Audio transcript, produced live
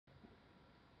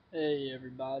Hey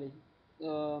everybody.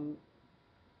 Um,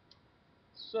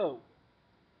 so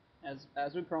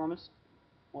as we promised,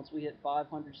 once we hit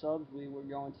 500 subs, we were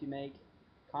going to make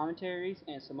commentaries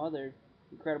and some other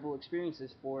incredible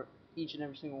experiences for each and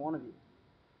every single one of you.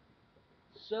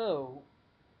 So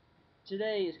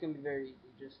today is going to be very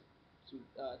easy, just some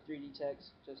 3D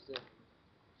text, just to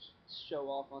show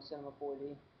off on Cinema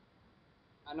 4D.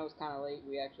 I know it's kind of late.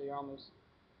 We actually are almost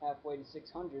halfway to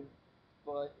 600,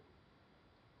 but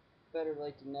better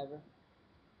late than never,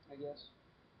 I guess.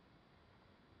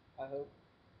 I hope.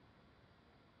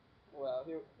 Well,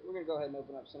 here we're gonna go ahead and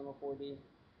open up Cinema 4D,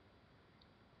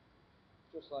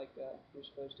 just like you're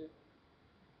supposed to,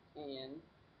 and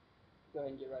go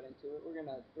ahead and get right into it. We're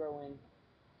gonna throw in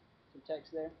some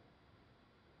text there.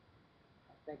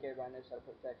 I think everybody knows how to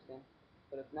put text in,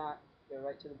 but if not, go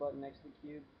right to the button next to the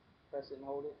cube, press it and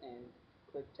hold it, and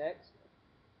click text.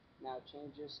 Now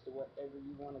change this to whatever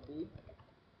you want to be.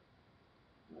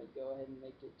 I'm gonna go ahead and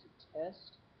make it to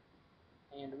test.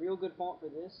 And a real good font for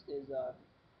this is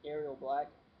Arial Black.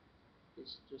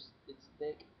 It's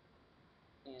thick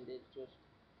and it's just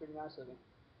pretty nice looking.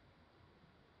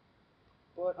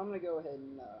 But I'm gonna go ahead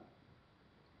and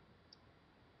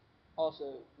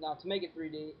also, now to make it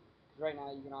 3D, because right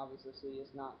now you can obviously see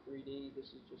it's not 3D, this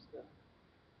is just the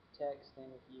text,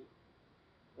 and if you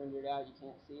render it out you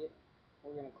can't see it.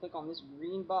 We're going to click on this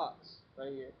green box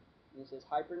right here, and it says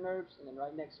Hyper Nerves, and then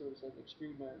right next to it it says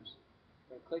Extrude Nerves.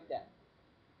 We're going to click that.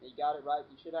 And you got it right,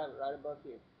 you should have it right above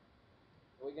here.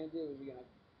 What you're going to do is you're going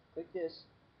to click this,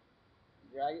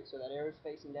 drag it so that arrow is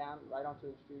facing down right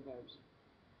onto Extrude Nerves.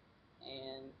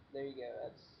 And there you go,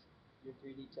 that's your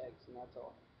 3D text, and that's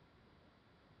all.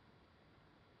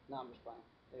 No, I'm just playing.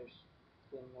 There's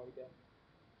plenty more to go.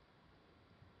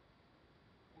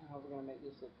 Now we're going to make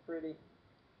this look pretty,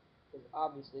 because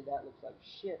obviously that looks like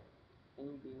shit, and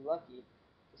you'd be lucky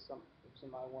if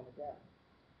somebody wanted that.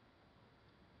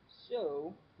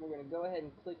 So we're going to go ahead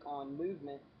and click on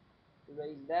movement to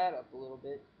raise that up a little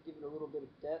bit, give it a little bit of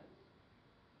depth,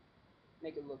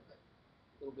 make it look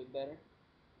a little bit better.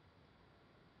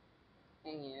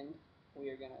 And we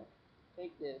are going to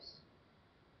take this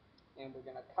and we're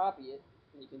going to copy it.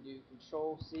 And you can do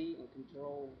Control C and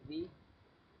Control V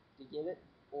to get it,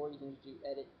 or you can just do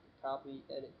Edit, Copy,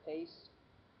 Edit, Paste.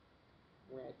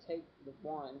 We're going to take the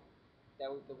one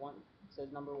the one that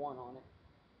says number 1 on it.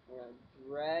 We're going to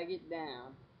drag it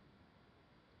down.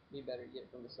 Be better to get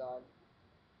it from the side.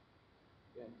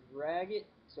 We're going to drag it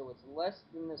so it's less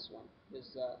than this one,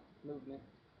 this movement.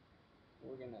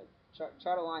 We're going to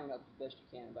try to line it up as best you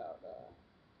can.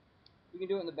 You can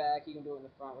do it in the back, you can do it in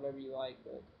the front, whatever you like,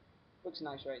 but it looks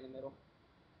nice right in the middle.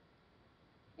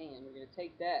 And we're going to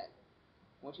take that.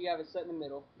 Once you have it set in the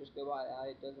middle, just go by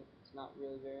that. It's not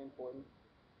really very important.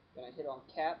 Going to hit on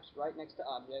caps right next to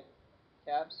object.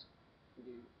 Caps,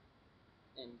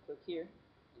 and click here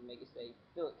and make it say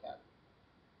fillet cap.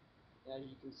 And as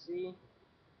you can see,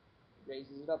 it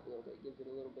raises it up a little bit, gives it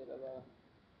a little bit of a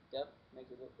depth,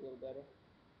 makes it look a little better.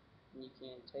 And you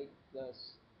can take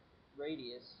this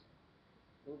radius,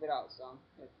 move it out some.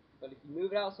 But if you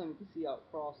move it out some, you can see how it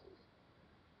crosses.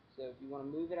 So if you want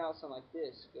to move it out some like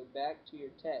this, go back to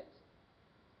your text.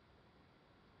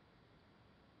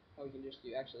 Or you can just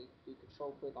do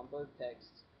control click on both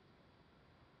texts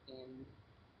and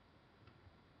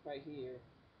right here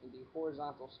and do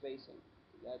horizontal spacing.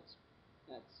 That's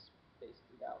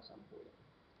basically that some for you.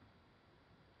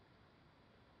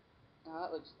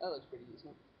 That looks pretty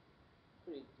decent.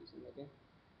 Pretty decent looking.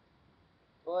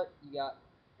 But you got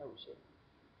oh shit.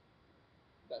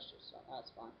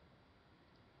 That's fine.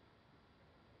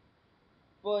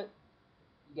 But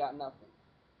you got nothing.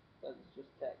 That's just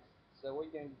text. So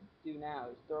what you're going to do now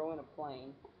is throw in a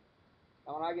plane.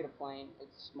 Now when I get a plane,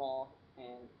 it's small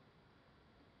and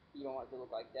you don't want it to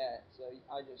look like that. So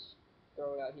I just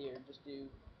throw it out here. Just do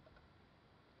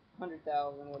 100,000,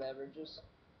 whatever. Just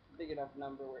big enough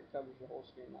number where it covers your whole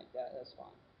screen like that. That's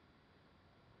fine.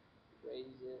 Raise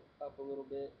it up a little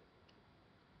bit.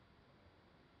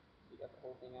 You got the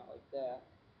whole thing out like that.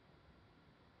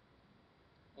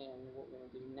 And what we're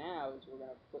going to do now is we're going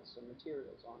to put some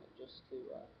materials on it just to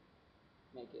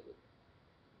make it look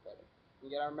better.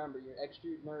 You got to remember your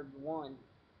extrude nerve 1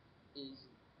 is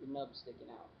the nub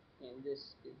sticking out, and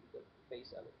this is the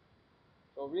face of it.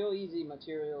 So a real easy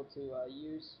material to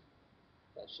use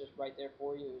that's just right there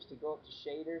for you is to go up to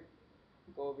shader,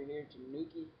 go over here to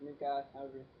Nuki,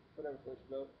 whatever floats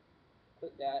your boat,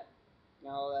 click that.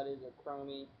 Now all that is a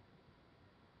chromey,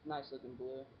 nice looking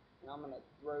blue, and I'm going to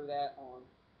throw that on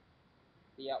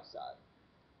the outside.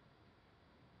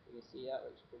 You can see that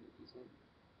looks pretty decent.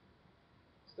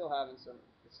 Still having some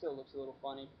it still looks a little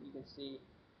funny. You can see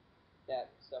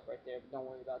that stuff right there, but don't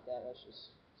worry about that. That's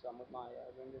just some with my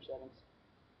render settings.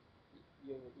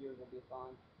 Yours will be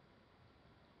fine.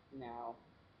 Now,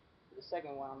 for the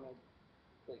second one, I'm going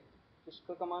to just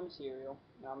click on my material,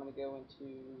 and I'm going to go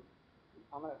into,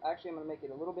 I'm going to make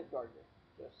it a little bit darker,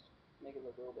 just make it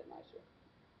look a little bit nicer.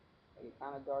 Make it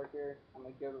kind of darker. I'm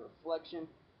going to go to reflection.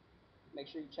 Make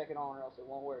sure you check it on or else it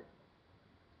won't work.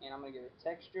 And I'm going to go to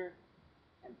texture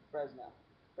and Fresno.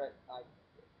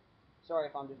 Sorry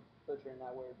if I'm just butchering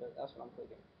that word, but that's what I'm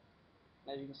clicking.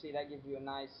 As you can see, that gives you a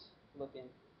nice looking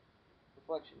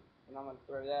reflection. And I'm going to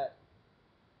throw that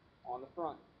on the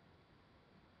front.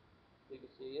 So you can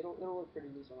see it'll look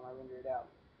pretty decent when I render it out.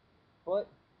 But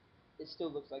it still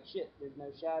looks like shit. There's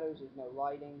no shadows, there's no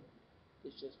lighting.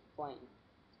 It's just plain.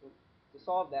 So to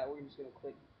solve that, we're just going to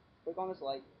click on this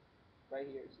light right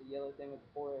here. It's the yellow thing with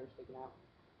the 4 arrows sticking out.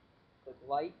 Click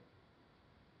light.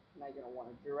 Now you're going to want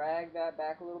to drag that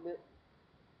back a little bit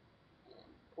and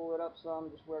pull it up some,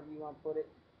 just wherever you want to put it.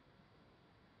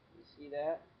 You see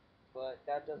that? But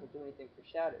that doesn't do anything for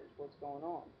shadows. What's going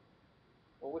on?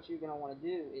 Well, what you're going to want to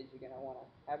do is you're going to want to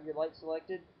have your light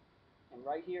selected, and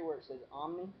right here where it says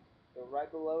Omni, go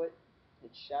right below it,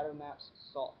 it's Shadow Maps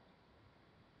Soft.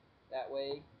 That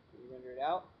way, when you render it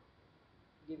out,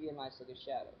 give you a nice looking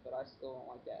shadow, but I still don't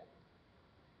like that.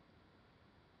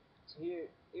 So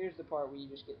here's the part where you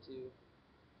just get to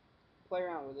play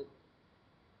around with it,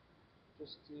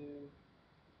 just to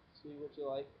see what you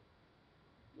like.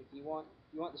 If you want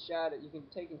the shadow, you can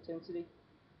take intensity.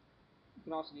 You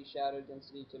can also do shadow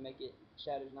density to make it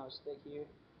shadows not as thick here.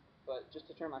 But just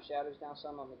to turn my shadows down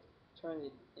some, I'm going to turn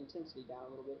the intensity down a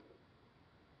little bit,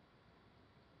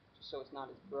 just so it's not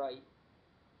as bright.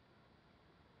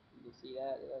 You can see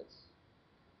that looks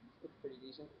pretty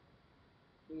decent.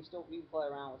 You can play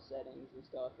around with settings and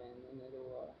stuff, and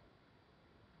it'll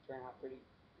turn out pretty.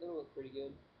 It'll look pretty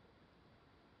good.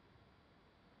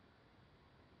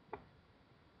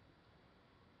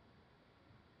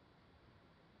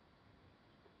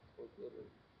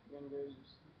 Renders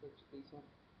looks decent.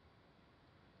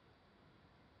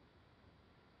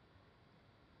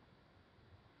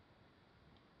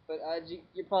 But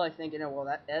you're probably thinking, oh well,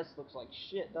 that S looks like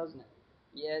shit, doesn't it?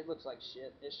 Yeah, it looks like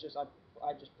shit. It's just I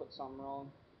just put something wrong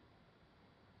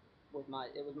with my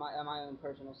own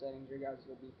personal settings. Your guys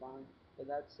will be fine. But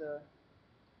that's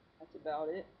about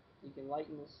it. You can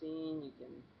lighten the scene. You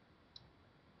can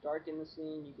darken the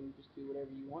scene. You can just do whatever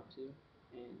you want to,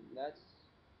 and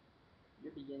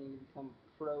you're beginning to become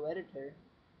a pro editor,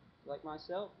 like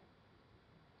myself.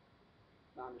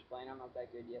 No, I'm just playing. I'm not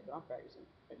that good yet, but I'm practicing.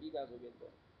 But you guys will get there.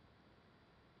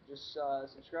 Just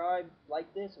subscribe,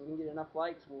 like this, and we can get enough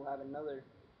likes. We'll have another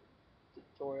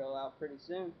tutorial out pretty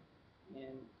soon,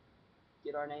 and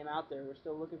get our name out there. We're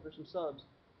still looking for some subs.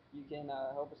 You can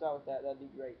help us out with that. That'd be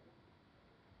great.